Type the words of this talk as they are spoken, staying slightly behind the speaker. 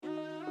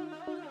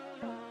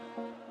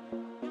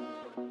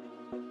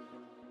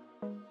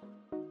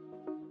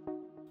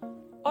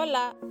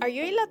Hola, are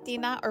you a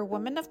Latina or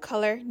woman of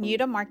color new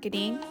to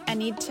marketing and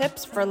need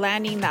tips for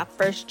landing that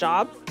first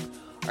job?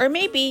 Or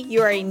maybe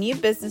you are a new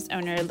business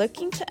owner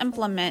looking to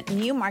implement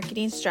new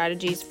marketing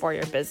strategies for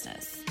your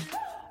business?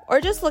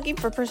 Or just looking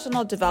for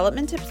personal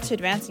development tips to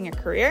advancing your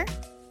career?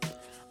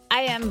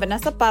 I am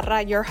Vanessa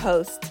Parra, your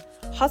host,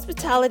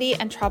 hospitality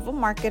and travel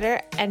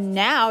marketer, and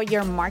now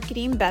your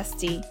marketing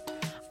bestie.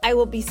 I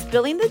will be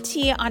spilling the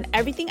tea on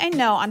everything I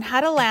know on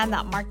how to land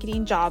that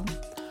marketing job.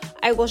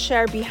 I will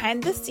share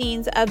behind the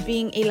scenes of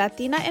being a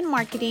Latina in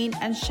marketing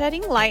and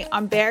shedding light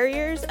on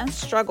barriers and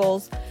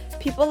struggles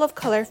people of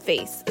color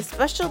face,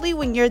 especially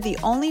when you're the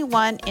only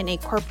one in a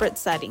corporate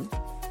setting.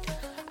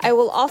 I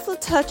will also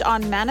touch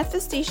on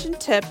manifestation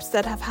tips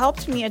that have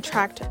helped me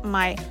attract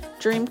my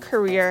dream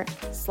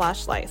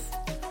career/life.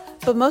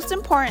 But most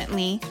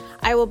importantly,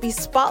 I will be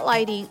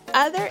spotlighting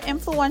other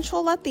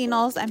influential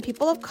Latinos and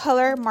people of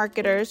color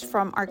marketers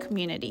from our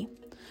community.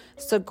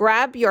 So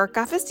grab your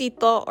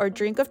cafecito or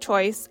drink of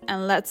choice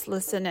and let's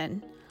listen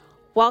in.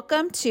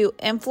 Welcome to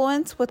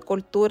Influence with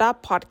Cultura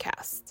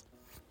podcast.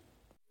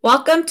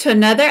 Welcome to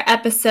another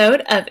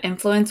episode of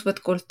Influence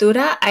with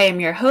Cultura. I am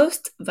your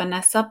host,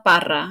 Vanessa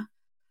Parra.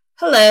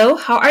 Hello,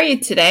 how are you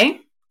today?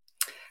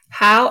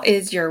 How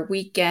is your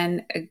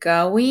weekend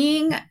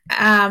going?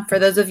 For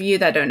those of you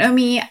that don't know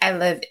me, I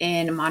live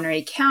in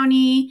Monterey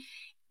County,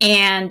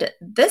 and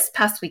this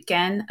past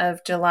weekend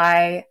of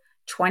July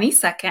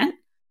 22nd,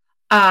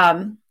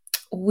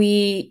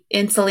 we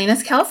in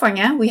Salinas,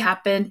 California, we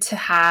happened to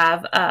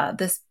have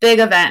this big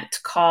event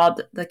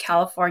called the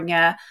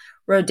California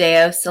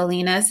Rodeo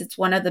Salinas. It's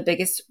one of the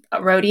biggest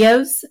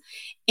rodeos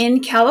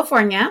in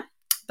California,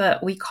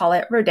 but we call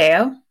it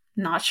rodeo.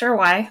 Not sure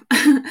why,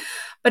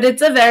 but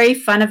it's a very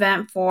fun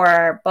event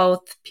for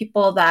both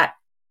people that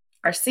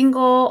are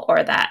single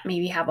or that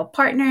maybe have a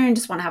partner and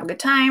just want to have a good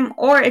time.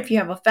 Or if you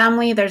have a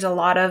family, there's a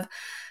lot of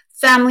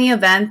family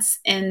events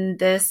in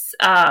this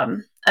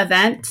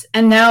event.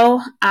 And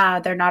no,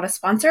 they're not a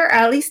sponsor, or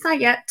at least not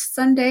yet.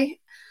 Someday.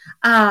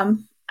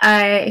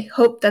 I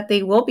hope that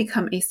they will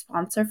become a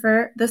sponsor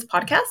for this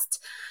podcast.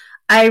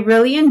 I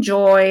really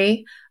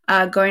enjoy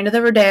going to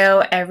the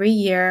rodeo every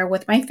year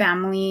with my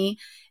family.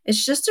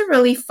 It's just a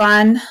really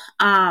fun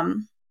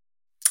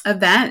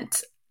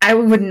event. I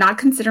would not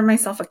consider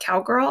myself a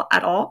cowgirl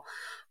at all,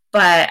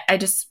 but I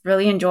just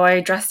really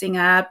enjoy dressing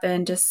up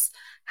and just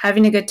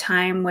having a good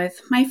time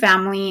with my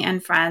family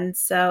and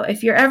friends. So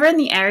if you're ever in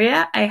the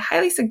area, I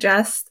highly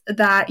suggest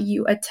that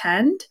you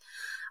attend.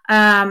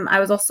 I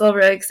was also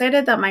really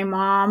excited that my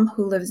mom,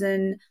 who lives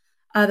in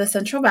the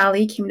Central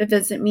Valley, came to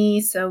visit me.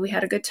 So we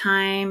had a good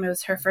time. It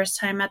was her first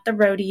time at the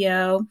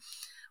rodeo.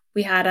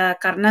 We had a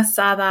carne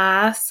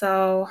asada.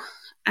 So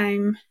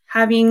I'm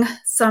having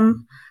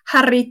some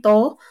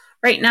jarrito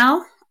right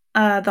now.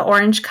 The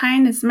orange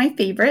kind is my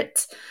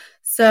favorite.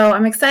 So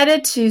I'm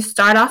excited to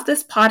start off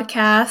this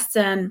podcast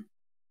and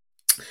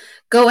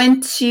go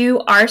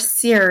into our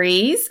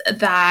series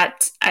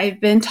that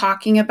I've been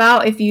talking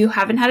about. If you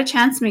haven't had a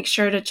chance, make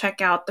sure to check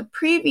out the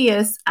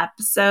previous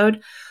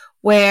episode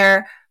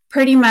where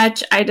pretty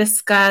much I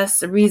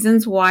discuss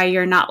reasons why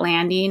you're not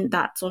landing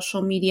that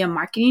social media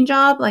marketing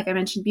job. Like I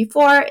mentioned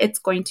before, it's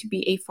going to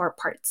be a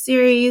 4-part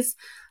series.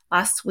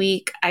 Last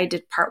week I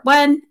did part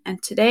 1,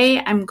 and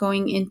today I'm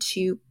going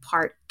into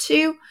part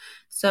 2.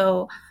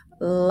 So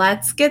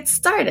let's get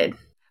started.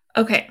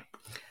 Okay,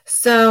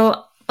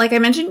 so like I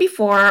mentioned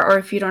before, or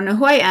if you don't know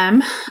who I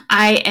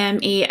am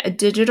a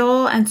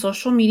digital and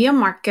social media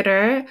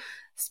marketer,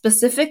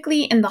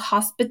 specifically in the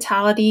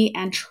hospitality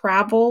and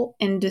travel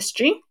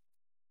industry.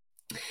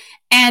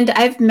 And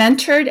I've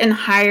mentored and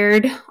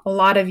hired a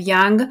lot of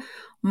young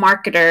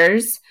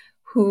marketers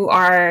who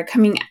are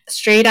coming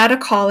straight out of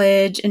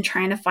college and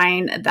trying to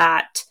find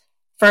that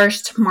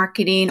first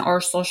marketing or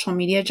social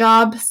media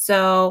job.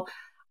 So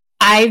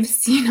I've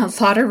seen a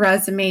lot of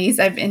resumes.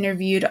 I've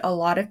interviewed a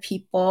lot of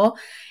people.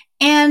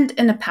 And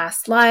in a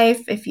past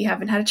life, if you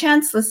haven't had a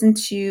chance, listen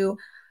to,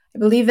 I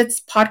believe it's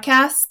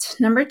podcast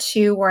number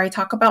 2, where I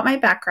talk about my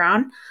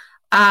background.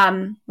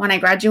 When I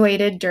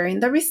graduated during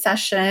the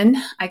recession,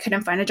 I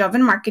couldn't find a job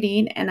in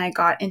marketing and I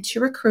got into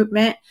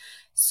recruitment.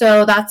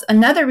 So that's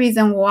another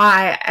reason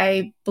why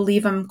I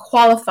believe I'm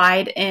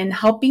qualified in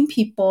helping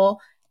people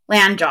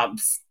land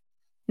jobs.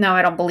 No,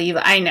 I don't believe,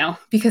 I know,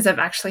 because I've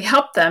actually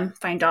helped them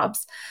find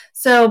jobs.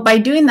 So by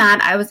doing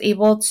that, I was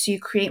able to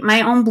create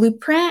my own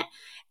blueprint,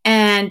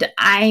 and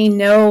I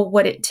know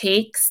what it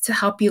takes to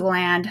help you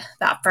land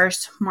that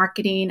first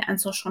marketing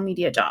and social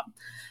media job.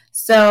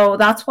 So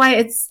that's why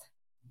it's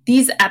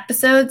these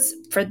episodes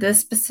for this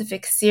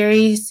specific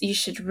series. You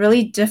should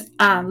really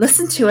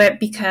listen to it,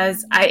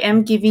 because I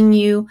am giving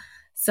you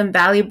some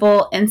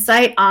valuable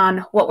insight on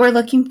what we're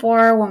looking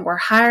for when we're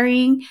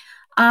hiring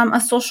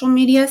a social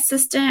media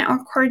assistant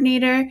or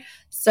coordinator.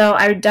 So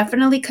I would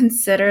definitely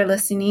consider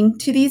listening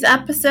to these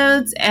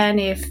episodes. And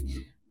if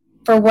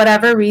for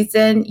whatever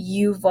reason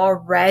you've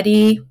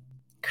already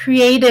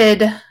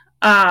created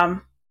a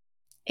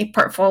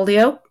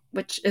portfolio,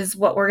 which is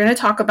what we're going to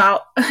talk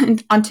about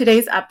on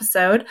today's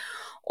episode,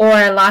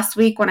 Or last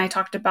week when I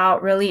talked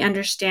about really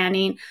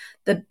understanding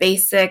the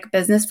basic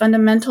business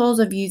fundamentals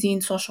of using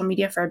social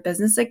media for a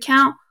business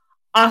account,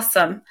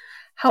 awesome.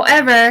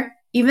 However,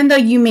 even though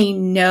you may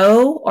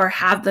know or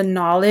have the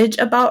knowledge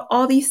about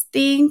all these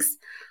things,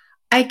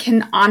 I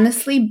can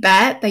honestly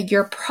bet that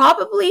you're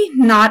probably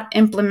not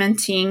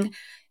implementing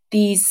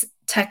these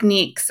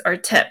techniques or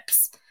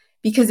tips.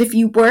 Because if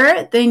you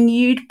were, then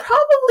you'd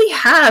probably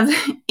have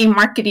a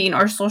marketing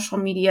or social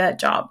media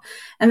job.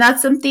 And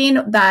that's something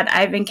that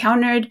I've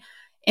encountered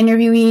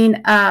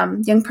interviewing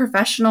young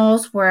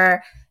professionals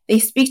where they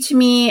speak to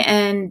me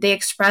and they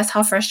express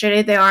how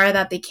frustrated they are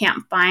that they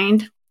can't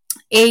find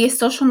a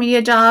social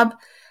media job.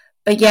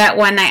 But yet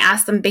when I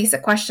ask them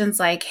basic questions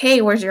like,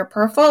 hey, where's your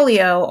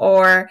portfolio?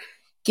 Or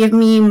give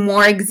me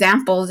more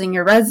examples in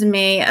your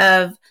resume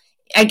of,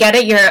 I get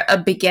it, you're a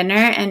beginner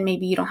and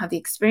maybe you don't have the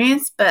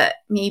experience, but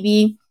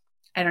maybe,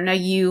 I don't know,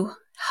 you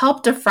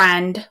helped a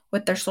friend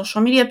with their social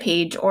media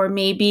page, or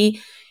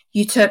maybe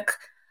you took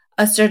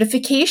a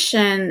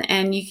certification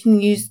and you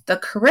can use the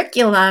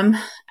curriculum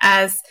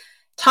as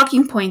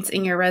talking points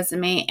in your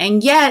resume.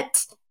 And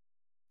yet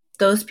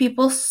those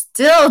people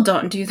still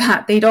don't do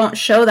that. They don't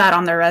show that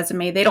on their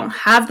resume. They don't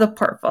have the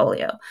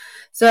portfolio.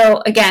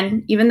 So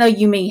again, even though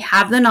you may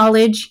have the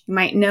knowledge, you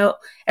might know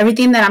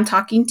everything that I'm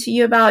talking to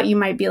you about, you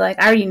might be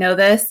like, I already know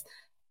this.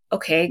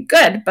 Okay,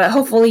 good. But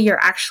hopefully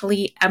you're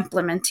actually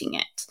implementing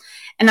it.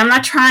 And I'm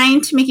not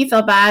trying to make you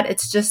feel bad.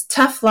 It's just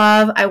tough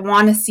love. I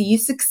want to see you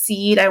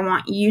succeed. I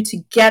want you to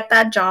get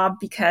that job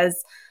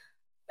because,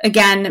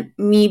 again,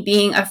 me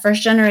being a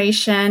first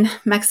generation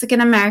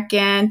Mexican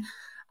American,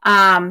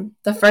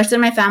 the first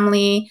in my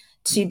family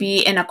to be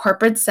in a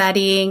corporate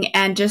setting,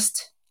 and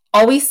just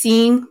always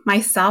seeing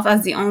myself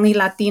as the only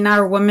Latina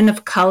or woman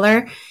of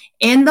color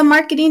in the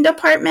marketing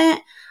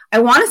department, I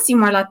want to see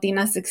more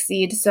Latinas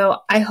succeed. So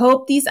I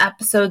hope these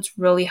episodes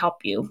really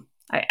help you.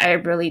 I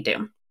really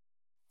do.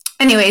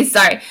 Anyways,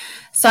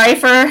 sorry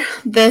for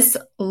this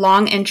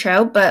long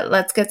intro, but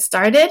let's get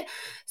started.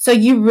 So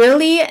you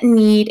really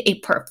need a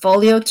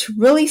portfolio to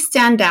really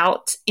stand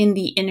out in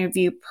the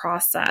interview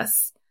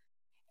process.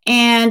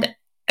 And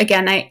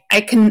again,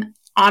 I can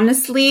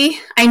honestly,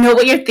 I know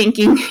what you're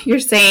thinking. You're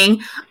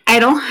saying, I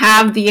don't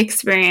have the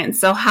experience.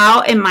 So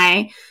how am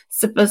I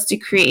supposed to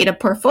create a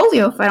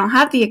portfolio if I don't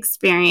have the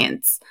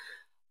experience?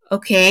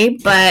 Okay,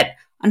 but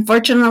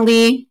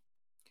unfortunately,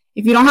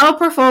 if you don't have a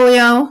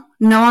portfolio,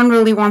 no one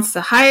really wants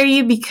to hire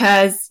you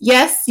because,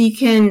 yes, you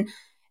can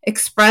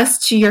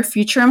express to your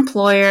future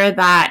employer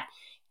that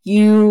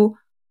you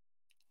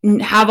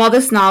have all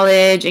this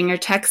knowledge and you're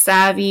tech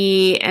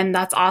savvy, and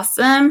that's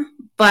awesome.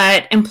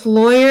 But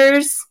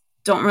employers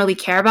don't really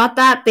care about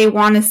that. They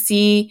want to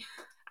see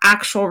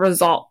actual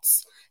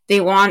results. They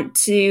want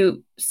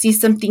to see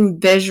something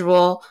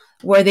visual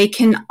where they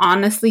can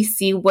honestly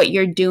see what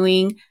you're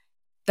doing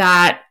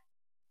that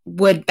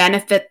would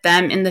benefit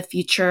them in the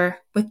future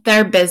with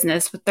their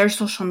business, with their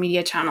social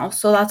media channel.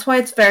 So that's why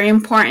it's very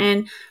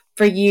important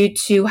for you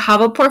to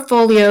have a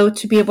portfolio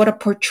to be able to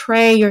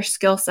portray your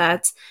skill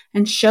sets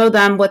and show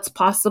them what's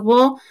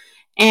possible.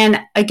 And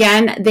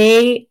again,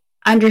 they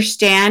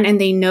understand and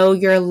they know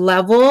your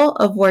level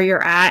of where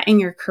you're at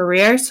in your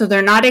career. So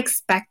they're not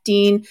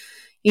expecting,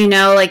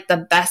 like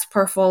the best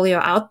portfolio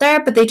out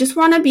there, but they just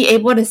want to be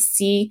able to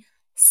see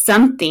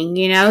something,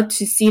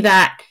 to see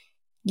that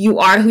you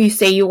are who you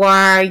say you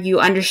are, you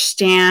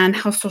understand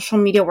how social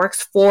media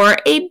works for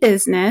a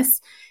business,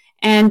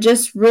 and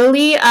just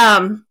really,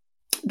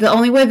 the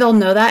only way they'll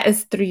know that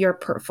is through your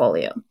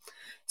portfolio.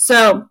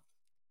 So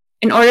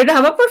in order to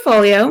have a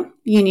portfolio,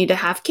 you need to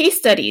have case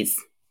studies.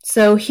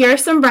 So here are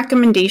some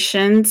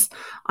recommendations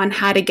on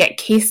how to get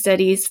case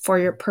studies for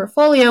your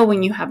portfolio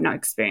when you have no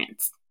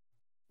experience.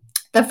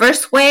 The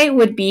first way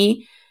would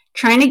be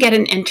trying to get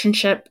an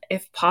internship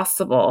if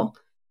possible.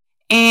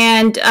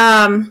 And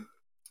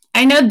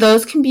I know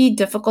those can be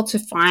difficult to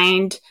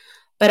find,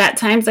 but at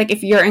times, like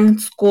if you're in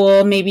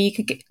school, maybe you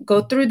could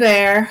go through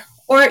there,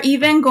 or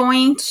even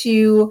going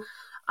to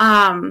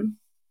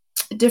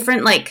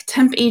different like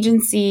temp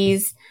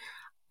agencies.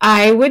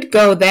 I would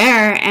go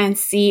there and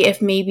see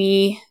if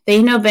maybe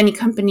they know of any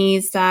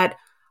companies that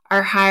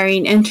are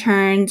hiring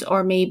interns,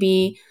 or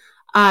maybe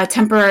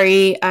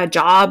temporary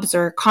jobs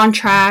or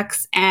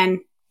contracts, and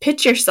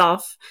pitch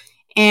yourself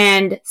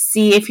and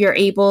see if you're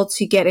able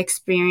to get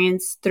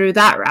experience through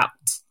that route.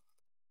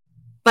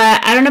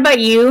 But I don't know about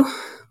you,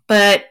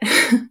 but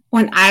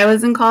when I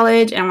was in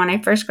college and when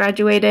I first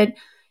graduated,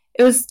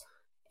 it was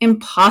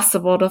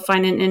impossible to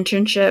find an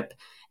internship.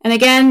 And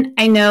again,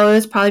 I know it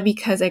was probably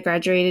because I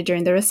graduated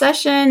during the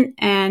recession,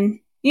 and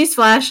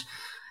newsflash,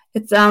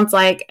 it sounds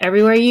like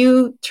everywhere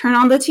you turn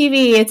on the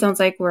TV, it sounds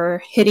like we're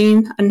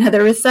hitting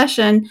another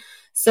recession.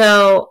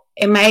 So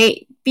it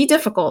might be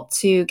difficult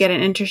to get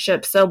an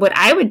internship. So what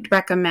I would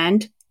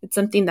recommend, it's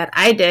something that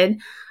I did,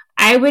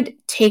 I would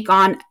take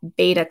on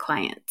beta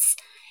clients.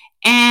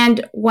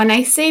 And when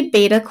I say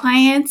beta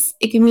clients,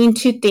 it can mean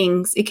two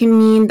things. It can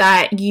mean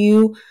that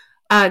you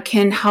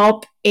can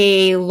help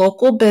a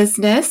local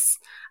business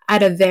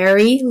at a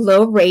very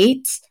low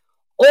rate,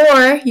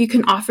 or you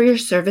can offer your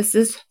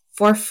services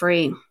for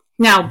free.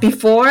 Now,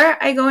 before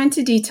I go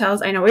into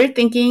details, I know what you're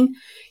thinking.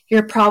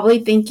 You're probably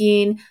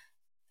thinking,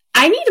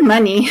 I need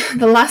money.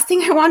 The last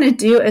thing I want to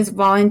do is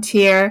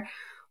volunteer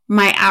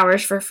my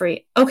hours for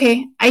free.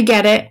 Okay, I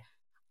get it.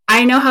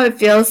 I know how it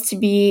feels to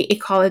be a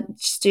college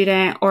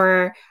student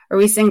or a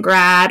recent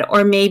grad,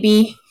 or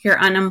maybe you're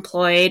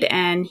unemployed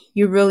and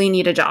you really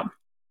need a job.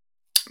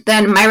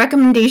 Then my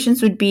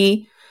recommendations would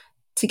be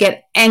to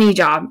get any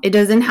job. It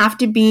doesn't have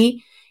to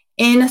be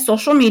in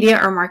social media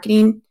or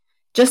marketing,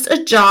 just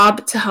a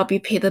job to help you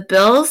pay the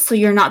bills so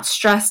you're not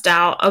stressed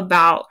out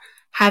about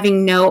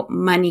having no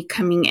money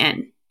coming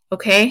in.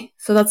 Okay,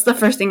 so that's the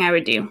first thing I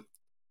would do.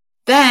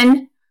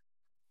 Then,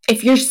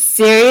 if you're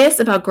serious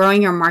about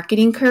growing your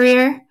marketing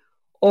career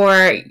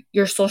or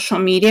your social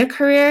media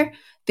career,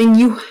 then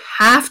you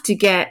have to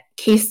get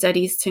case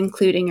studies to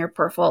include in your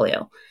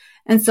portfolio.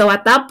 And so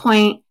at that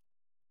point,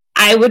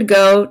 I would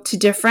go to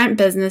different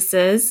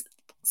businesses,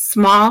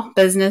 small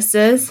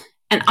businesses,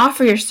 and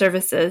offer your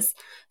services.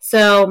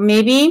 So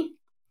maybe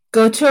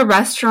go to a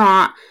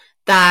restaurant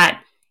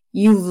that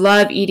you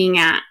love eating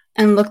at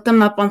and look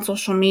them up on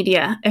social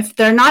media. If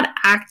they're not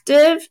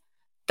active,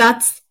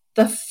 that's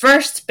the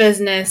first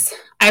business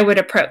I would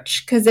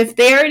approach. Because if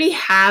they already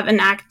have an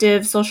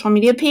active social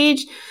media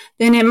page,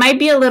 then it might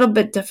be a little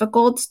bit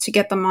difficult to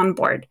get them on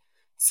board.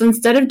 So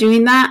instead of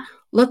doing that,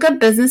 look up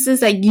businesses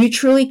that you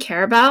truly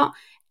care about.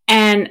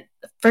 And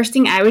first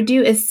thing I would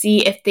do is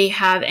see if they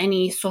have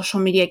any social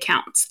media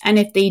accounts. And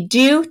if they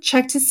do,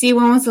 check to see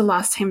when was the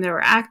last time they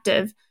were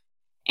active.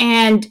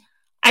 And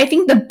I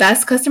think the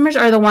best customers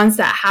are the ones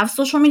that have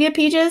social media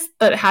pages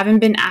but haven't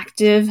been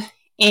active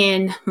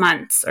in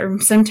months or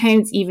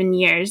sometimes even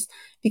years,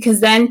 because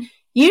then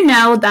you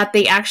know that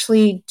they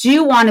actually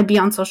do want to be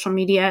on social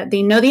media.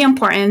 They know the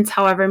importance.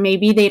 However,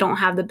 maybe they don't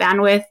have the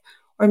bandwidth,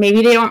 or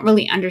maybe they don't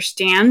really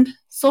understand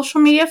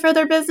social media for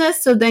their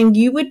business. So then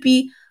you would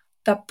be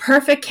the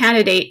perfect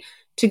candidate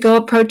to go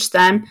approach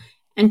them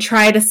and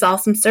try to sell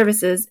some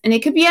services. And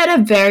it could be at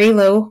a very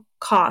low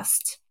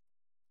cost.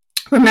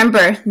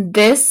 Remember,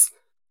 this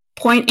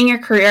point in your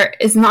career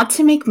is not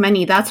to make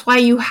money. That's why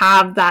you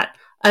have that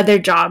other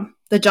job,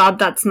 the job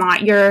that's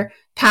not your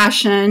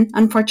passion,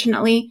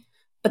 unfortunately.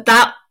 But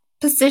that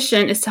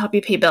position is to help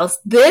you pay bills.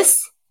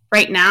 This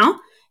right now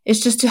is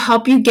just to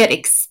help you get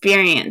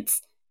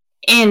experience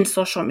in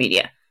social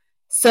media.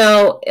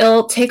 So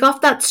it'll take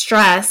off that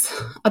stress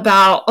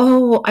about,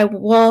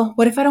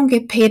 what if I don't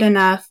get paid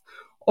enough?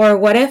 Or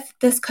what if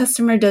this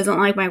customer doesn't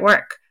like my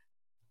work?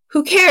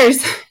 Who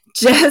cares?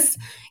 Just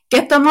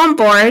get them on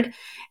board.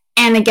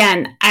 And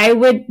again, I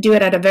would do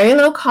it at a very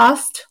low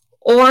cost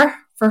or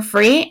for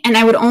free. And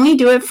I would only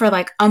do it for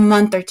like a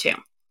month or two.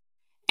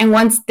 And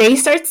once they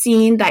start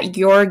seeing that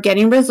you're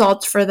getting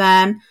results for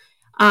them,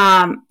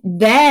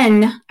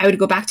 then I would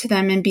go back to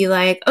them and be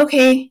like,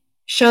 okay,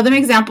 show them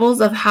examples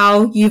of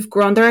how you've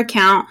grown their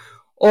account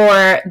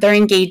or their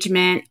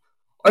engagement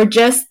or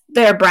just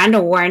their brand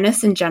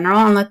awareness in general,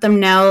 and let them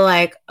know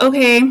like,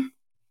 okay,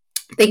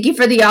 thank you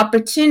for the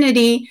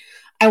opportunity.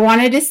 I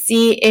wanted to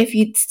see if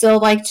you'd still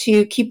like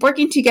to keep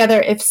working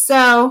together. If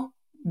so,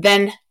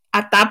 then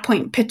at that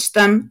point, pitch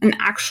them an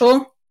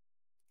actual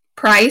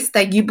price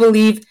that you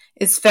believe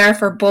is fair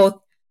for both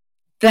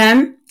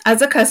them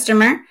as a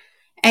customer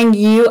and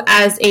you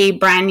as a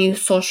brand new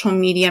social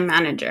media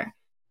manager.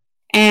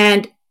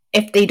 And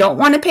if they don't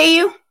want to pay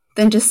you,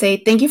 then just say,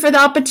 thank you for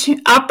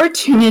the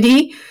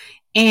opportunity.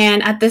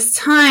 And at this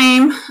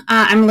time,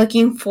 I'm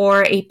looking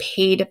for a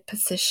paid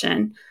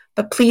position.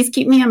 But please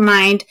keep me in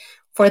mind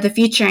for the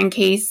future in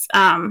case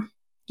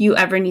you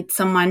ever need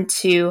someone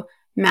to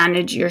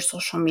manage your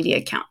social media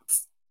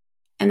accounts.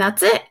 And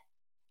that's it.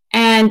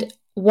 And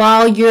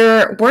while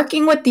you're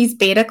working with these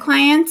beta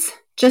clients,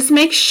 just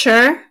make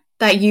sure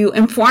that you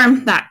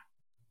inform that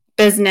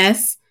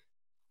business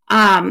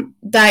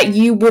that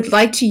you would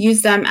like to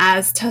use them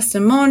as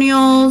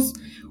testimonials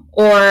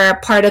or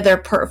part of their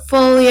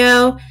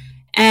portfolio.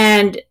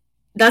 And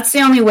that's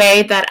the only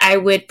way that I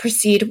would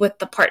proceed with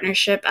the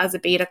partnership as a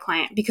beta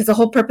client, because the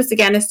whole purpose,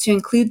 again, is to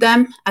include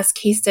them as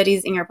case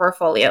studies in your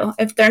portfolio.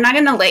 If they're not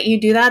going to let you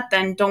do that,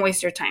 then don't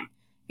waste your time,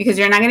 because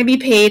you're not going to be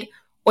paid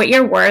what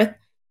you're worth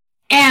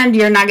and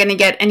you're not going to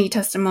get any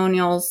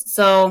testimonials.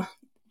 So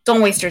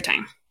don't waste your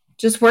time.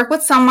 Just work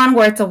with someone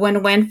where it's a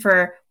win-win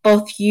for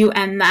both you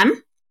and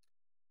them.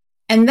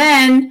 And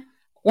then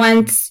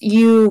once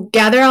you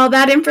gather all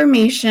that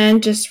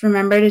information, just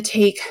remember to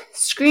take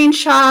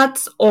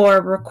screenshots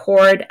or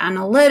record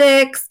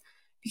analytics,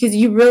 because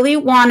you really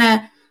want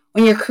to,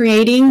 when you're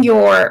creating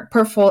your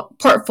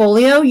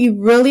portfolio,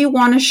 you really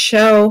want to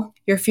show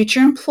your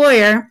future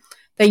employer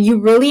that you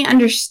really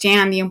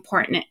understand the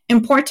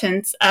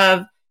importance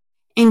of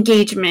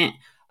engagement,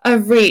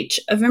 of reach,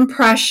 of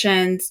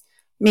impressions.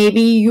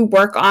 Maybe you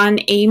work on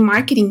a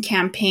marketing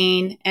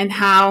campaign and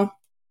how,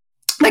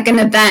 like an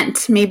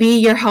event, maybe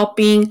you're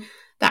helping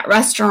that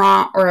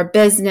restaurant or a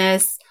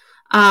business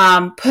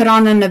put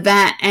on an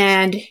event,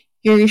 and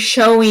you're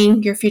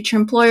showing your future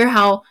employer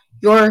how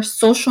your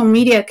social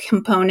media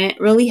component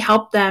really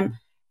helped them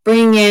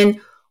bring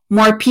in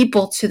more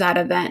people to that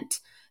event.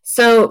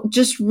 So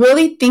just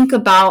really think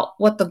about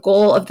what the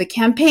goal of the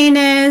campaign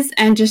is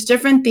and just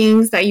different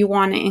things that you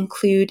want to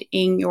include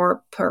in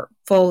your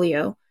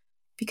portfolio.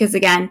 Because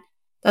again,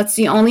 that's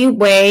the only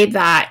way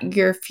that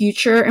your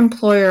future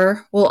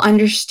employer will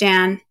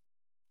understand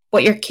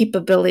what your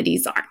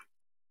capabilities are.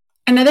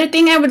 Another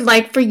thing I would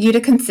like for you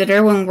to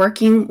consider when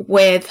working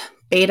with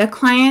beta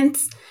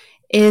clients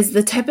is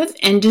the type of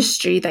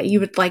industry that you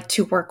would like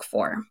to work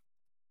for.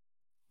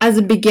 As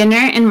a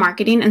beginner in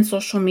marketing and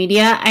social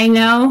media, I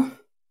know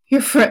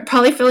you're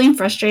probably feeling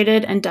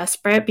frustrated and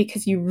desperate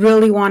because you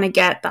really want to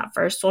get that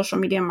first social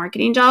media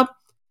marketing job.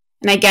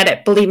 And I get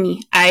it. Believe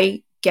me,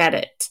 I get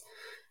it.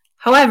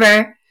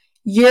 However,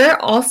 you're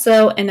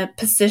also in a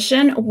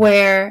position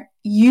where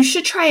you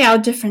should try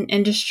out different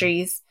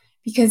industries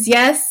because,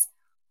 yes,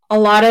 a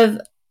lot of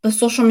the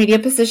social media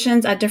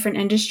positions at different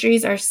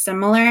industries are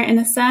similar in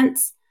a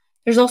sense.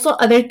 There's also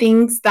other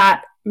things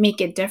that make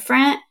it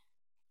different.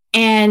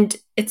 And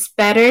it's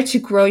better to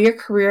grow your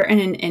career in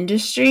an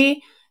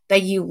industry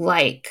that you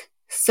like.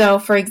 So,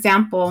 for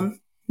example,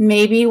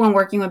 maybe when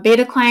working with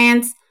beta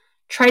clients,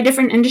 try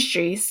different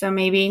industries. So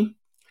maybe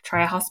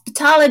try a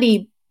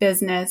hospitality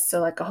business,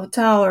 so like a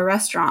hotel or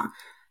restaurant.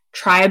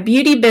 Try a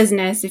beauty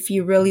business if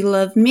you really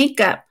love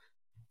makeup.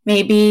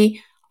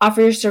 Maybe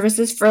offer your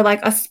services for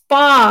like a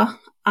spa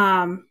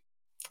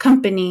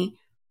company,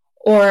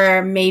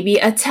 or maybe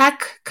a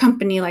tech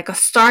company like a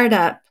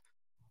startup,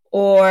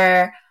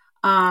 or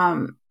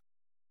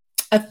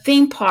a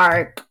theme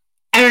park.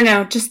 I don't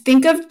know. Just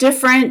think of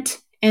different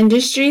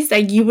industries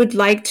that you would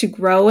like to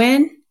grow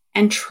in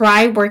and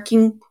try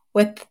working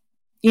with,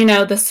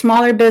 the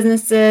smaller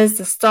businesses,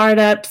 the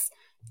startups,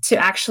 to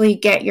actually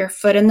get your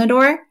foot in the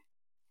door.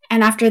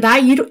 And after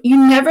that, you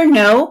never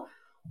know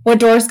what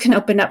doors can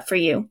open up for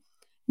you.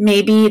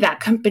 Maybe that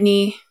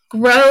company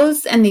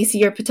grows and they see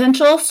your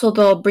potential, so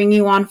they'll bring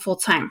you on full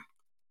time.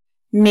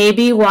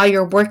 Maybe while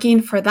you're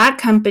working for that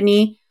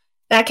company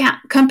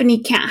company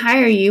can't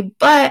hire you,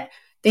 but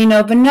they know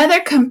of another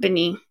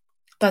company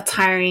that's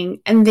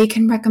hiring and they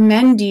can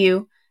recommend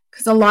you,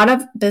 because a lot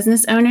of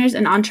business owners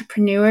and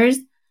entrepreneurs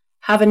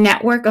have a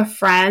network of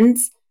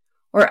friends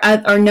or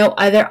know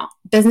other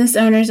business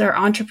owners or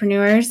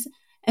entrepreneurs,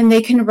 and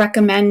they can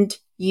recommend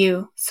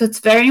you. So it's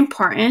very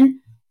important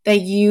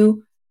that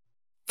you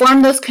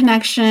form those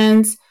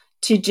connections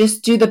to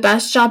just do the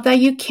best job that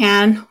you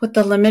can with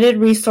the limited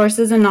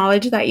resources and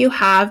knowledge that you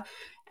have,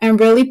 and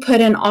really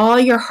put in all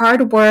your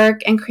hard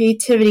work and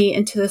creativity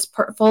into this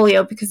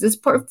portfolio, because this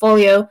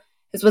portfolio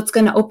is what's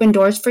going to open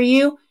doors for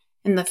you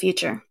in the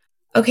future.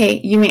 Okay,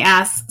 you may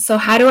ask, so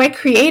how do I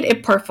create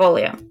a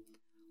portfolio?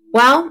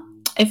 Well,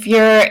 if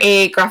you're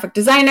a graphic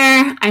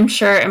designer, I'm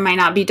sure it might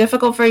not be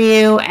difficult for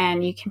you,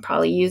 and you can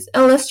probably use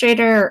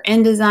Illustrator or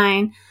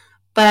InDesign.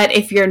 But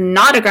if you're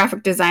not a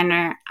graphic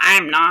designer,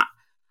 I'm not,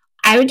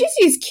 I would just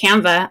use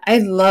Canva. I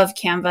love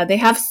Canva. They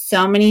have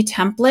so many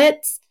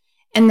templates.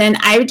 And then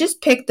I would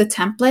just pick the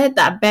template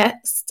that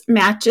best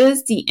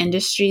matches the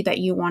industry that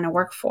you want to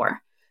work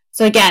for.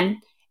 So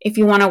again, if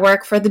you want to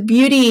work for the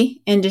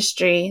beauty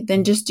industry,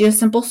 then just do a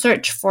simple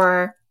search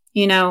for,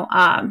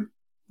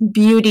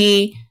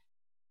 beauty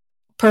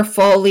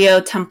portfolio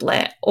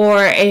template.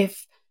 Or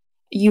if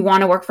you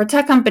want to work for a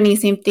tech company,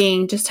 same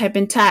thing, just type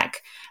in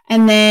tech.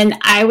 And then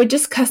I would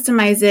just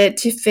customize it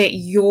to fit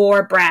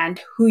your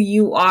brand, who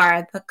you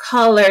are, the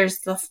colors,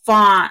 the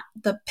font,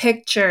 the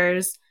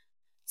pictures.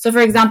 So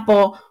for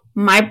example,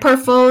 my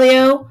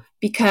portfolio,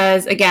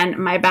 because again,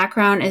 my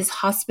background is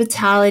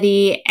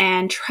hospitality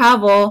and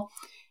travel,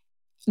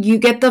 you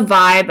get the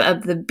vibe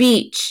of the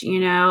beach,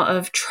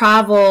 of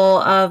travel,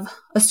 of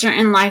a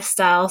certain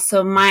lifestyle.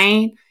 So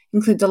mine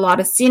includes a lot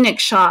of scenic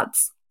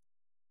shots,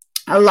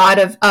 a lot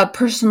of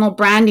personal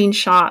branding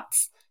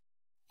shots,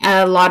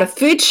 a lot of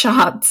food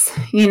shots,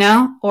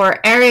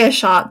 or area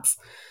shots.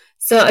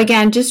 So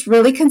again, just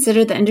really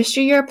consider the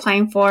industry you're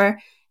applying for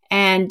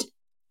and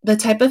the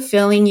type of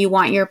feeling you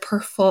want your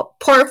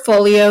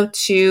portfolio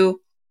to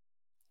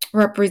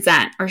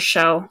represent or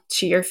show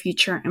to your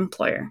future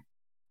employer.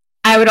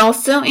 I would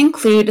also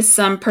include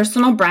some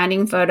personal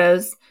branding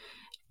photos.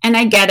 And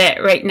I get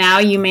it, right now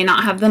you may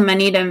not have the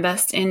money to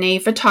invest in a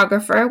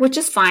photographer, which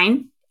is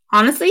fine.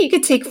 Honestly, you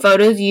could take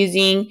photos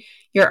using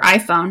your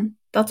iPhone.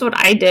 That's what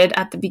I did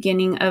at the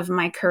beginning of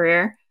my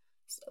career.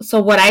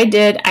 So what I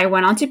did, I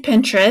went onto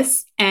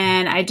Pinterest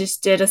and I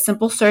just did a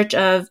simple search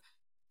of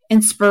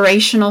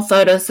inspirational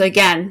photos. So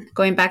again,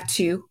 going back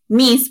to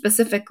me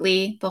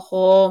specifically, the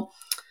whole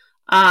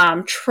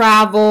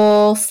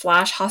travel /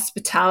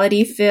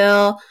 hospitality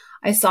feel,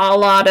 I saw a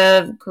lot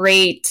of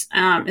great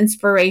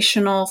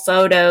inspirational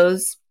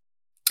photos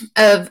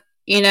of,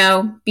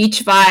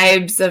 beach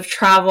vibes, of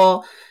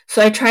travel.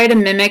 So I try to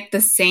mimic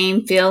the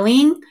same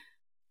feeling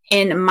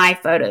in my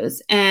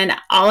photos. And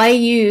all I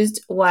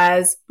used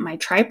was my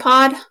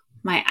tripod,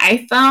 my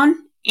iPhone,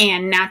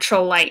 and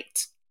natural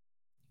light.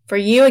 For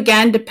you,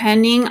 again,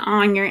 depending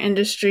on your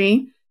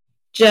industry,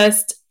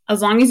 just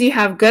as long as you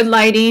have good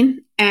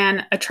lighting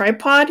and a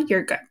tripod,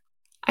 you're good.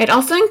 I'd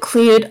also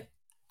include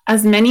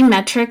as many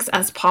metrics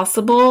as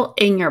possible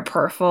in your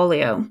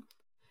portfolio.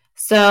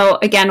 So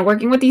again,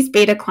 working with these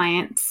beta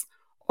clients,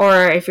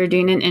 or if you're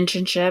doing an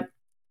internship,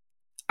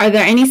 are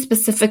there any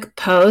specific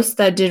posts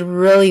that did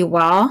really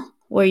well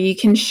where you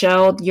can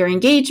show your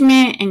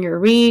engagement and your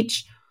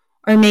reach,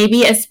 or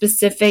maybe a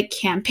specific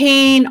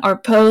campaign or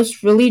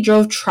post really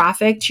drove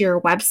traffic to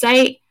your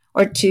website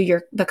or to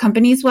the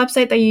company's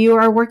website that you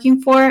are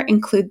working for?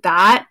 Include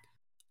that.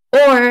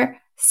 Or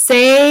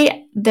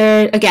say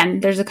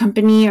there's a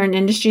company or an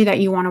industry that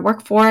you want to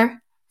work for.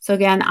 So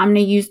again, I'm going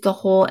to use the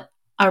whole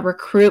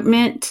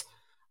recruitment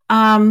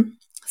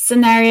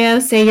scenario.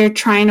 Say you're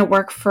trying to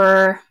work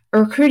for a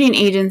recruiting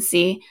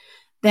agency,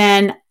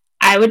 then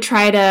I would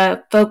try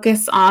to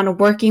focus on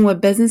working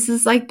with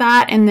businesses like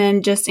that, and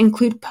then just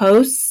include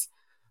posts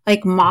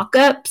like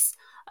mock-ups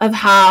of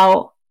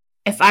how,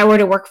 if I were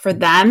to work for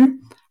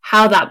them,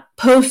 how that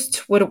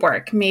post would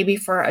work, maybe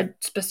for a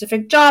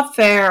specific job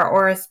fair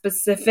or a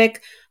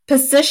specific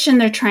position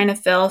they're trying to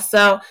fill.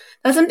 So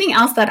that's something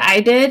else that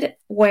I did,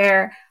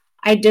 where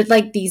I did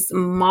like these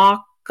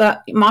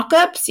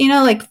mock-ups,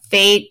 like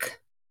fake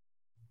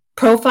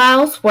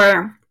profiles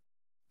or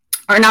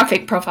not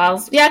fake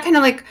profiles. Yeah, kind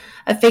of like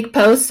a fake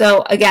post.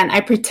 So again, I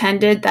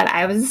pretended that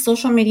I was a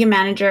social media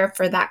manager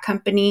for that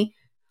company.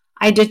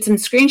 I did some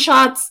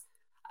screenshots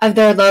of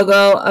their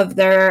logo, of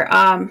their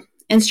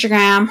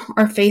Instagram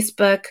or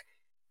Facebook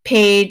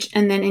page.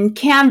 And then in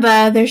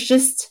Canva, there's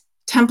just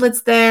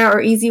templates there or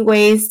easy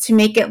ways to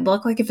make it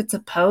look like if it's a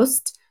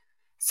post.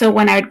 So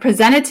when I would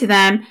present it to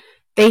them,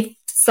 they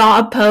saw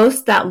a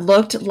post that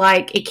looked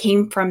like it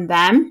came from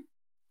them,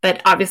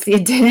 but obviously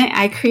it didn't.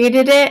 I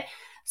created it.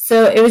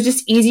 So it was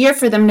just easier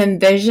for them to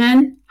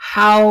envision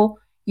how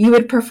you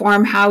would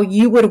perform, how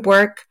you would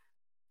work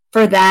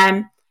for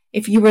them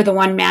if you were the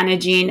one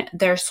managing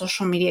their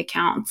social media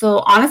account.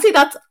 So honestly,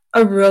 that's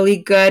a really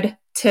good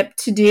tip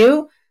to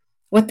do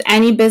with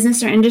any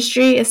business or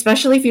industry,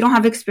 especially if you don't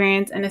have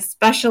experience, and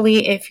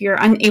especially if you're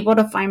unable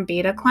to find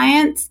beta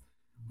clients.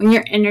 When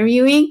you're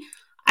interviewing,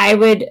 I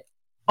would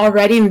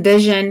already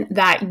envision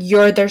that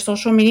you're their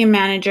social media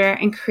manager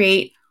and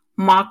create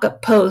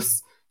mock-up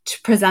posts to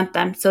present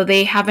them so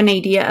they have an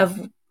idea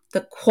of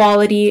the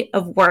quality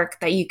of work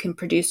that you can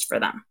produce for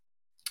them.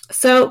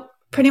 So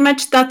pretty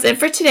much that's it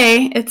for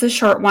today. It's a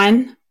short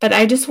one, but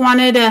I just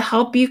wanted to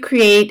help you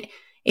create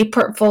a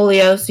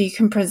portfolio so you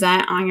can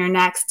present on your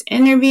next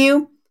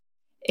interview.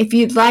 If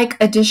you'd like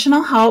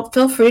additional help,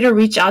 feel free to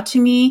reach out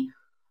to me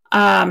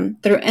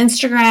through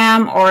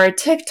Instagram or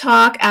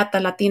TikTok at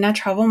the Latina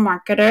Travel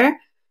Marketer.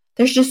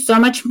 There's just so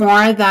much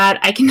more that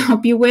I can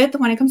help you with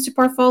when it comes to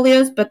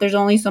portfolios, but there's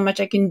only so much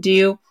I can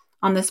do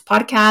on this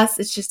podcast.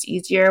 It's just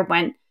easier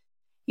when,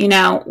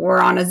 we're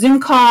on a Zoom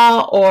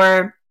call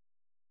or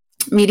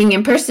meeting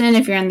in person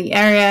if you're in the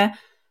area.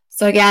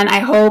 So again, I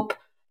hope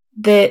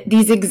that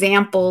these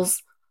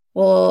examples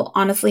will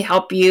honestly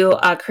help you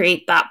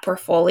create that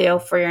portfolio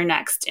for your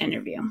next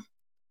interview.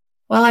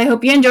 Well, I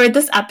hope you enjoyed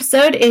this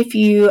episode. If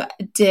you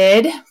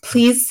did,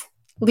 please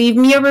leave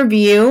me a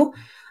review,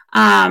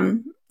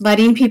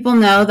 letting people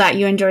know that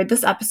you enjoyed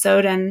this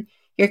episode and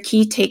your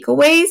key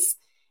takeaways.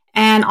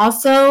 And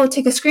also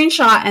take a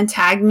screenshot and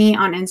tag me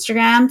on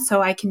Instagram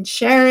so I can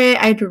share it.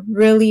 I'd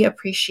really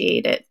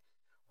appreciate it.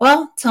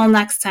 Well, till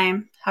next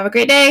time, have a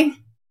great day.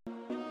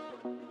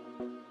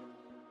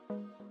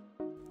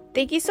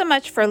 Thank you so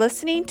much for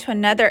listening to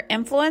another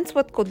Influence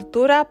with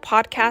Cultura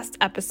podcast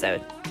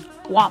episode.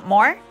 Want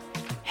more?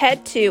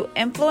 Head to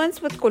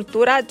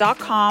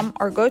influencewithcultura.com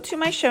or go to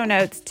my show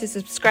notes to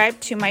subscribe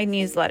to my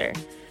newsletter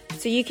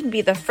so you can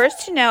be the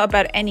first to know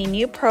about any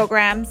new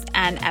programs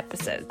and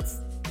episodes.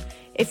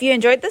 If you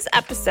enjoyed this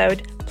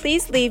episode,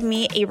 please leave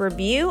me a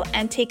review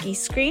and take a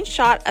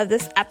screenshot of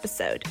this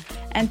episode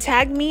and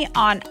tag me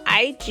on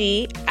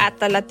IG at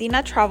the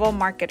Latina Travel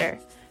Marketer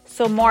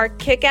so more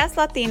kick-ass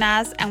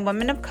Latinas and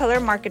women of color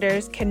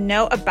marketers can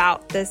know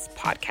about this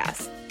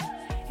podcast.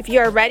 If you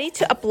are ready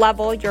to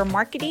uplevel your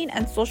marketing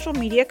and social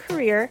media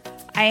career,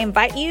 I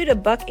invite you to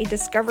book a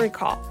discovery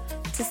call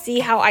to see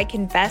how I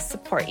can best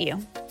support you.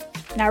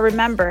 Now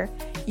remember,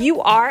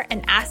 you are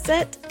an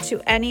asset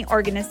to any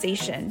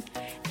organization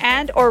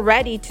and or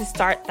ready to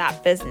start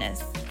that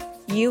business.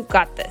 You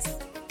got this.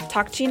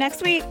 Talk to you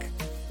next week.